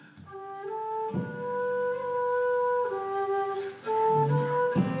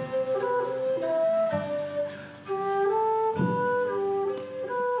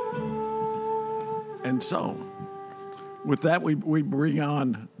So, with that, we bring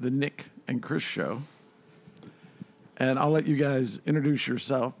on the Nick and Chris show. And I'll let you guys introduce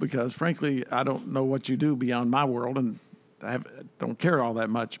yourself because, frankly, I don't know what you do beyond my world, and don't care all that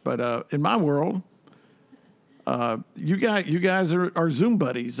much. But in my world, you guys are Zoom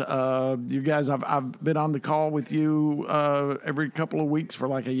buddies. You guys, I've been on the call with you every couple of weeks for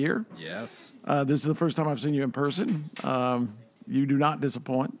like a year. Yes. This is the first time I've seen you in person. You do not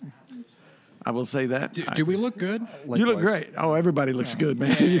disappoint. I will say that. Do we look good? You look great. Oh, everybody looks good,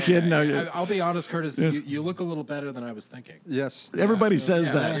 man. Are you kidding? No, I'll be honest, Curtis. You look a little better than I was thinking. Yes. everybody says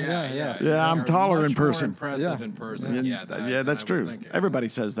that. Yeah, I'm taller in person. More impressive in person. Yeah, that's true. Everybody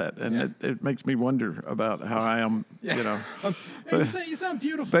says that, and it makes me wonder about how I am. You know, you sound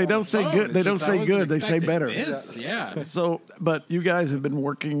beautiful. They don't say good. They don't say good. They say better. This, yeah. So, but you guys have been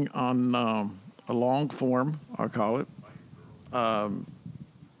working on a long form, I'll call it.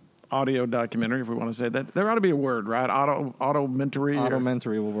 Audio documentary, if we want to say that. There ought to be a word, right? Auto-mentory.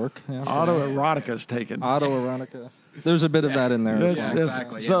 Auto-mentory will work. Yeah. Auto-erotica is taken. Auto-erotica. There's a bit of that in there. Yes, Yeah, yes.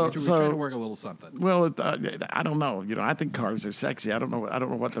 exactly. So, we're trying to work a little something. Well, I don't know. You know, I think cars are sexy. I don't know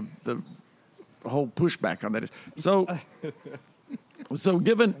what the whole pushback on that is. So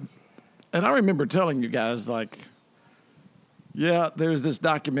given, and I remember telling you guys, like, yeah, there's this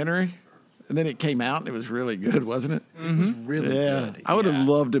documentary. And then it came out, and it was really good, wasn't it? It was really good. I would have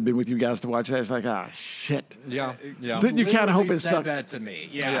loved to have been with you guys to watch that. It's like, shit. Yeah. Didn't you kind of hope it said sucked? that to me.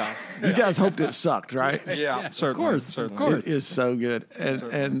 Yeah. You guys hoped it sucked, right? Yeah, certainly. Of course. It is so good.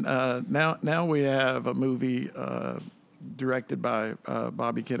 And now we have a movie directed by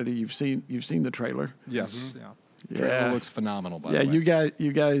Bobby Kennedy. You've seen the trailer. Yes. Mm-hmm. Yeah. Trailer looks phenomenal, by the way.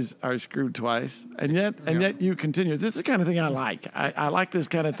 You guys are screwed twice, and yet you continue. This is the kind of thing I like. I like this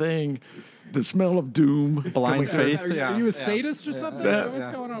kind of thing. The smell of doom, Blind faith. Are you a sadist or something? Yeah. What's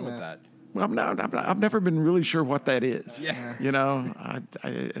going on with that? Well, I've never been really sure what that is. Yeah. You know,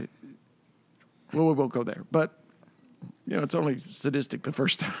 well, we won't go there. But, you know, it's only sadistic the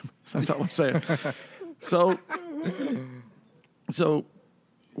first time. That's all I'm saying. So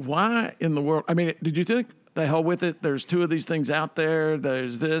why in the world? I mean, did you think the hell with it? There's two of these things out there.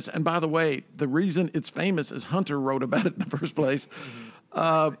 There's this. And by the way, the reason it's famous is Hunter wrote about it in the first place.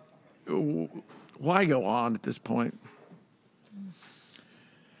 Why go on at this point?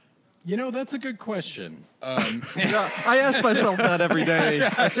 You know, that's a good question. I ask myself that every day,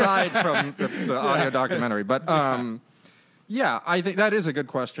 aside from the audio documentary. But, I think that is a good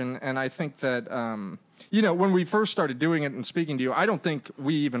question. And I think that, when we first started doing it and speaking to you, I don't think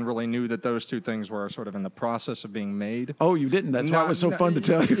we even really knew that those two things were sort of in the process of being made. Oh, you didn't? That's why it was so fun to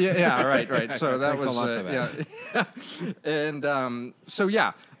tell you. Yeah, right. So that was a lot for that. Yeah. And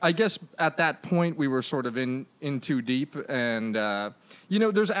I guess at that point we were sort of in too deep. And,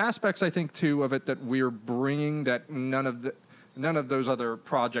 there's aspects, I think, too, of it that we're bringing that none of those other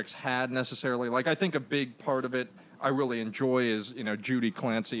projects had necessarily. Like, I think a big part of it I really enjoy is, Judy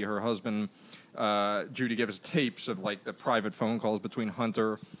Clancy, her husband. Judy gave us tapes of like the private phone calls between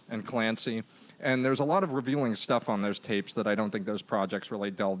Hunter and Clancy, and there's a lot of revealing stuff on those tapes that I don't think those projects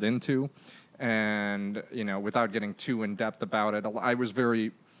really delved into. And without getting too in depth about it, I was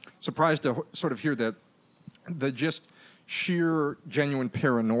very surprised to sort of hear the just sheer genuine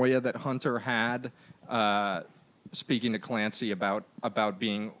paranoia that Hunter had speaking to Clancy about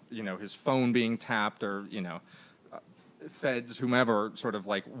being his phone being tapped or feds, whomever, sort of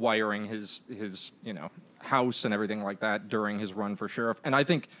like wiring his house and everything like that during his run for sheriff. And I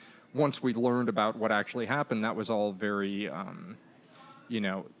think once we learned about what actually happened, that was all very,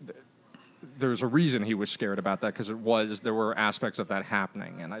 there's a reason he was scared about that, because there were aspects of that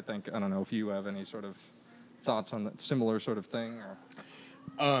happening. And I don't know if you have any sort of thoughts on that similar sort of thing.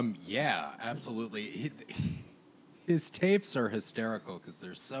 Or? Yeah, absolutely. His tapes are hysterical because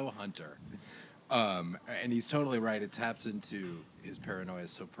they're so Hunter. And he's totally right. It taps into his paranoia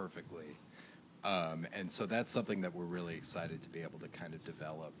so perfectly. And so that's something that we're really excited to be able to kind of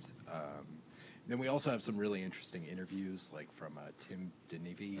develop. Then we also have some really interesting interviews, like from Tim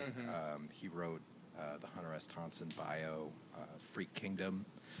Denevy. Mm-hmm. He wrote the Hunter S. Thompson bio, Freak Kingdom.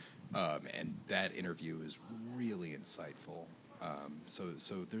 And that interview is really insightful.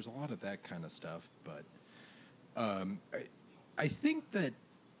 So there's a lot of that kind of stuff. But I think that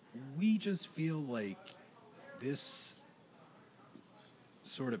we just feel like this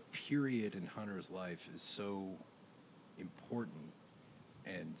sort of period in Hunter's life is so important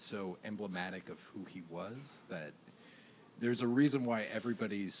and so emblematic of who he was that there's a reason why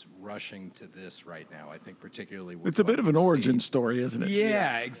everybody's rushing to this right now. I think particularly with It's a bit of an what we origin see. story, isn't it?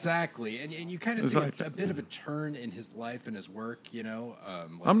 Yeah, exactly. And you kind of It's see like- a bit of a turn in his life and his work, you know. Like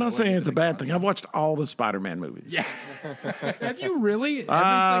I'm not going saying into it's a the bad thing. concept. I've watched all the Spider-Man movies. Yeah. Have you really? Every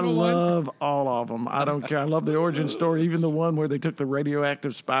I single one? love all of them. I don't care. I love the origin story, even the one where they took the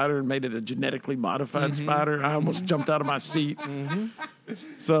radioactive spider and made it a genetically modified spider. I almost jumped out of my seat.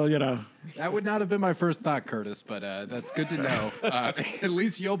 So, you know, That would not have been my first thought, Curtis, but that's good to know. At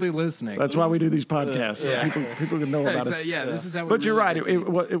least you'll be listening. that's why we do these podcasts. So Yeah. people can know about us. Yeah, this is how we But you're really right. dig It,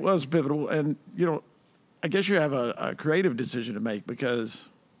 deep. it was pivotal. And, you know, I guess you have a creative decision to make because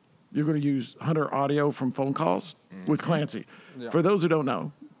you're going to use Hunter audio from phone calls with Clancy. Yeah. For those who don't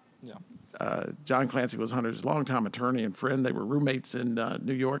know, Yeah. John Clancy was Hunter's longtime attorney and friend. They were roommates in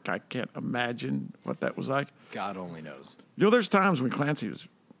New York. I can't imagine what that was like. God only knows. You know, there's times when Clancy was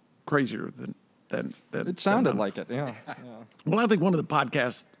crazier than It sounded than, like it. Yeah. Well, I think one of the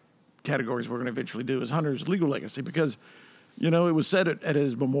podcast categories we're going to eventually do is Hunter's legal legacy because, you know, it was said at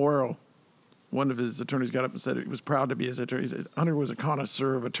his memorial. One of his attorneys got up and said he was proud to be his attorney. He said, Hunter was a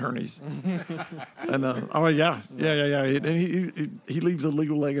connoisseur of attorneys. And and he leaves a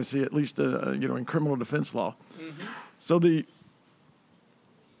legal legacy, at least you know, in criminal defense law. So the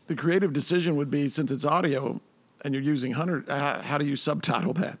creative decision would be, since it's audio and you're using Hunter, how do you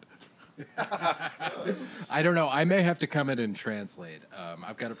subtitle that? I don't know. I may have to come in and translate.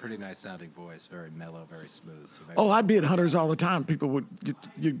 I've got a pretty nice sounding voice, very mellow, very smooth. So maybe Oh, I'd be at Hunter's all the time. People would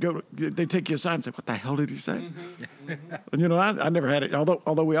you go, they take you aside and say, "What the hell did he say?" And you know, I never had it.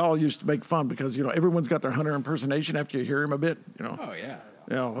 Although we all used to make fun because you know everyone's got their Hunter impersonation after you hear him a bit. You know, Oh yeah.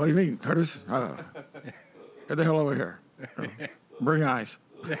 you know, what do you mean, Curtis? Get the hell over here. Bring ice.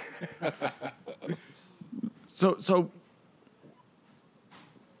 So,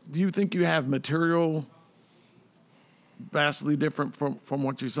 do you think you have material vastly different from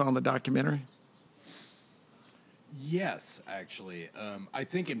what you saw in the documentary? Yes, actually. I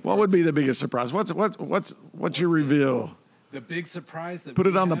think in What would be the biggest surprise? What's your reveal? the big surprise that Put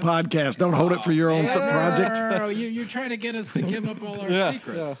it we on the have? podcast. Don't hold it for your own project. No, you're trying to get us to give up all our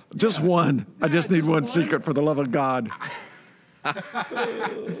secrets. Just one. I just need just one one. secret for the love of God.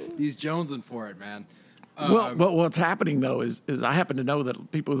 He's jonesing for it, man. Well, what's happening though is I happen to know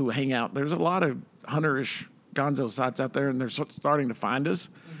that people who hang out, there's a lot of Hunter-ish Gonzo sites out there, and they're starting to find us.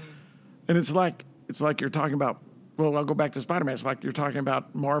 And it's like you're talking about. Well, I'll go back to Spider-Man. It's like you're talking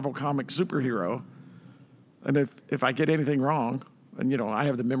about Marvel comic superhero. And if I get anything wrong, and you know I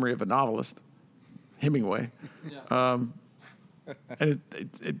have the memory of a novelist, Hemingway, and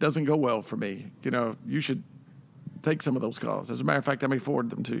it doesn't go well for me. You know, you should take some of those calls. As a matter of fact, I may forward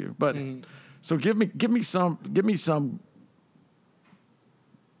them to you. But so give me some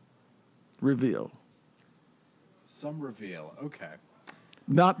reveal. Some reveal. Okay.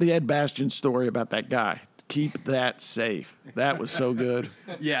 Not the Ed Bastian story about that guy. Keep that safe. That was so good.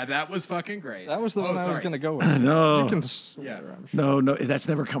 Yeah, that was fucking great. That was the one I was sorry. going to go with. No. You can Yeah. No, that's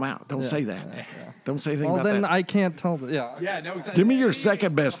never come out. Don't say that. Don't say anything Well, about then that. I can't tell. Yeah. Yeah, no, exactly. Give me your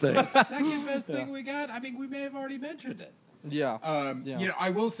second best thing. second best thing we got. I mean, we may have already mentioned it. Yeah. You know, I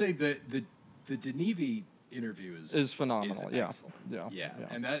will say that the Denevi interview Is phenomenal. Yeah. excellent. Yeah. Yeah, Yeah.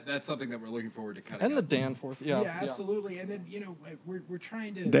 and that's something that we're looking forward to cutting. And the up. Danforth. Yeah. Yeah, absolutely. And then you know we're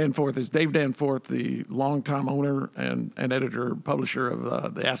trying to. Danforth is Dave Danforth, the longtime owner and editor, publisher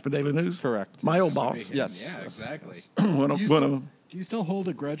of the Aspen Daily News. Correct. My old boss. Yes. Yeah, exactly. One of do, you one still, of them. do you still hold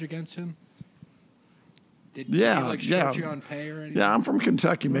a grudge against him? Did Yeah, he like yeah. short you on pay or anything? Yeah, I'm from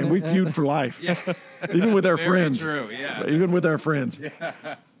Kentucky, man. We feud for life. Even with our Very friends. true. Yeah. Even with our friends.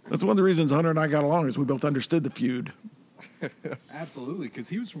 That's one of the reasons Hunter and I got along is we both understood the feud. Absolutely, because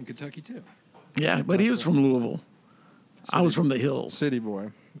he was from Kentucky too. Yeah, but he was from Louisville. I was from the hills. City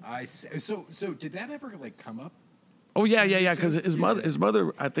boy. So did that ever like come up? Oh yeah. Because his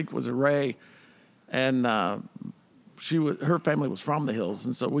mother, I think, was a Ray, and her family was from the hills,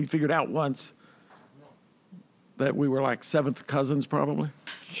 and so we figured out once that we were like seventh cousins, probably.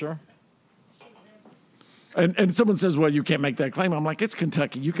 Sure. And someone says, "Well, you can't make that claim." I'm like, "It's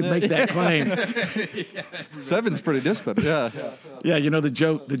Kentucky. You can make that claim." Seven's pretty distant. Yeah. Yeah, you know the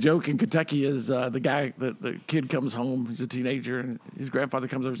joke in Kentucky is the guy, the kid comes home. He's a teenager, and his grandfather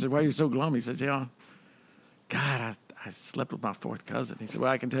comes over and says, "Why are you so glum?" He says, "God, I slept with my fourth cousin." He said,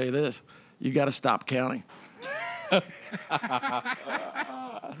 "Well, I can tell you this: you got to stop counting."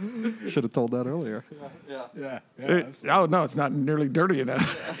 Should have told that earlier. Yeah. Oh no, it's not nearly dirty enough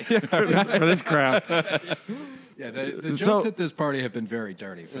for this crowd. Yeah, the So- jokes at this party have been very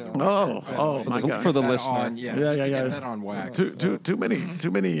dirty for the Oh my God! For the That listener. on- yeah, Yeah, just to yeah. get that on wax. Too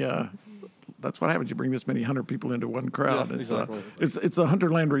many that's what happens. You bring this many 100 people into one crowd. Yeah, exactly. It's a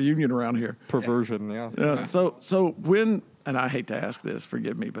Hunterland reunion around here. Perversion, yeah. Yeah. So when, and I hate to ask this,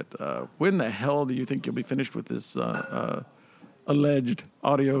 forgive me, but when the hell do you think you'll be finished with this alleged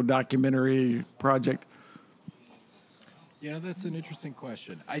audio documentary project? That's an interesting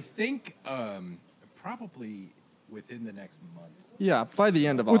question. I think probably within the next month. Yeah, by the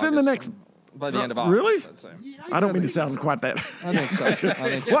end of Within the August. next. By the end of August, Really? I'd say. Yeah, I don't mean to think sound so. quite that. I think so. I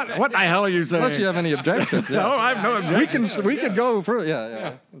think so. What the hell are you saying? Unless you have any objections. Yeah. No, I have no objection. We could go further.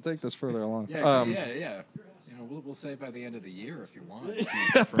 Yeah. We'll take this further along. Yeah, yeah. We'll say by the end of the year if you want. If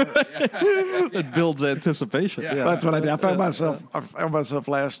you prefer. Yeah. It builds anticipation. Yeah. Yeah. That's what I did. I found myself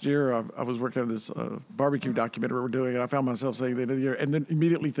last year. I was working on this barbecue documentary we're doing, and I found myself saying the end of the year, and then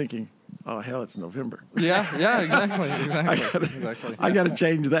immediately thinking, "Oh hell, it's November. Yeah, exactly. I got to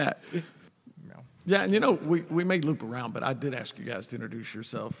change that." Yeah. Yeah, and we may loop around, but I did ask you guys to introduce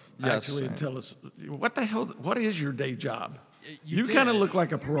yourself actually and tell us what the hell. What is your day job? You kind of look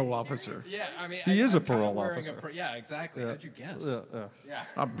like a parole officer. Yeah, I mean, He is a I'm kinda parole wearing officer. yeah, exactly. How'd you guess? Yeah.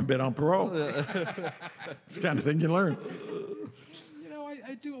 I've been on parole. It's the kind of thing you learn.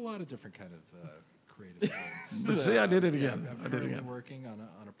 I do a lot of different kind of creative things. But see, I did it again. I'm I did it currently again. working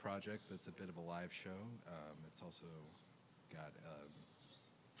on a project that's a bit of a live show. It's also got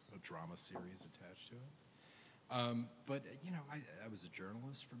a drama series attached to it. But I was a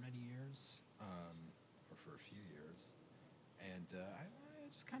journalist for many years, or for a few years, and I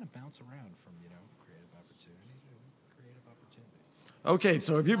just kind of bounce around from creative opportunity to creative opportunity. Okay,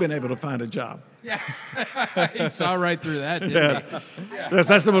 so have you been able to find a job? Yeah, he saw right through that, didn't he?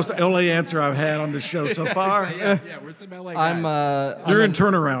 That's the most LA answer I've had on the show so far. Yeah, we're some LA I'm guys. You're in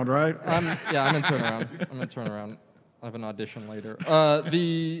turnaround, right? I'm in turnaround. I have an audition later.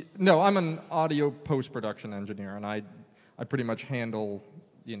 I'm an audio post-production engineer, and I pretty much handle,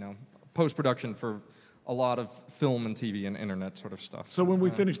 post-production for a lot of film and TV and internet sort of stuff. So when we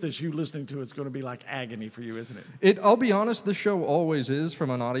finish this, you listening to it's going to be like agony for you, isn't it? I'll be honest, the show always is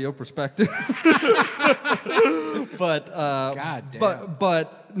from an audio perspective. But God damn.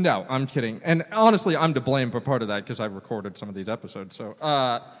 but no, I'm kidding. And honestly, I'm to blame for part of that because I recorded some of these episodes. So,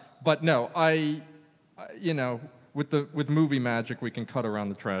 but no, with movie magic, we can cut around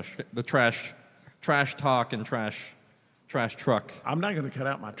the trash talk and trash truck. I'm not going to cut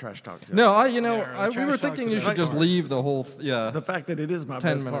out my trash talk. Joke. No, the we trash were talk's thinking the you best should just part. leave the whole. The fact that it is my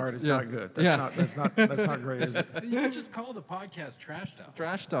 10 best part minutes, is yeah. not good. Yeah. That's not great, is it? You could just call the podcast Trash Talk.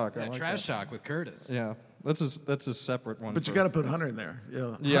 Trash talk. I Yeah, like Trash that. Talk with Curtis. Yeah, that's a separate one. But you for- got to put Hunter in there.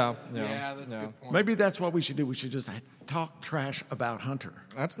 Yeah. Yeah, Yeah, that's a good point. Maybe that's what we should do. We should just talk trash about Hunter.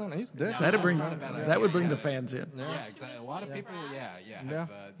 That's not. He's dead. That'd bring not a bad idea. that would bring the fans in. Yeah, exactly. A lot of people, Yeah. have,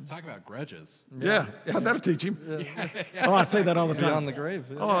 talk about grudges. Yeah, that'll teach him. Oh, I say that all the time. Beyond the grave.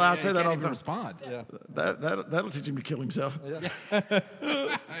 Yeah. Oh, I'll say that Can't all even the time. respond. Yeah. That'll teach him to kill himself. I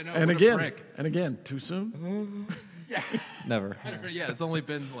know. And what a again, prick. too soon. Never. Yeah, it's only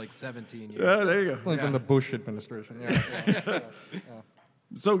been like 17 years. Yeah, there you go. Like in the Bush administration. Yeah.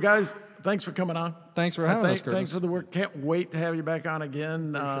 So, guys, thanks for coming on. Thanks for having us, Curtis. Thanks for the work. Can't wait to have you back on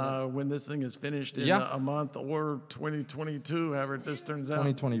again when this thing is finished in Yeah. a month or 2022, however this turns out.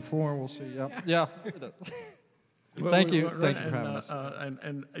 2024. We'll see. Yeah. Well, Thank you. right, Thank you for and, having us.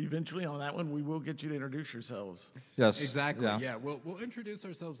 And eventually on that one, we will get you to introduce yourselves. Yes. Exactly. Yeah. Yeah, we'll introduce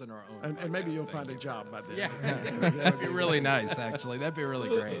ourselves in our own. And maybe podcast you'll thing. find a job by then. Yeah, that'd be really nice. Actually, that'd be really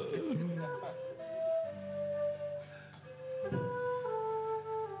great.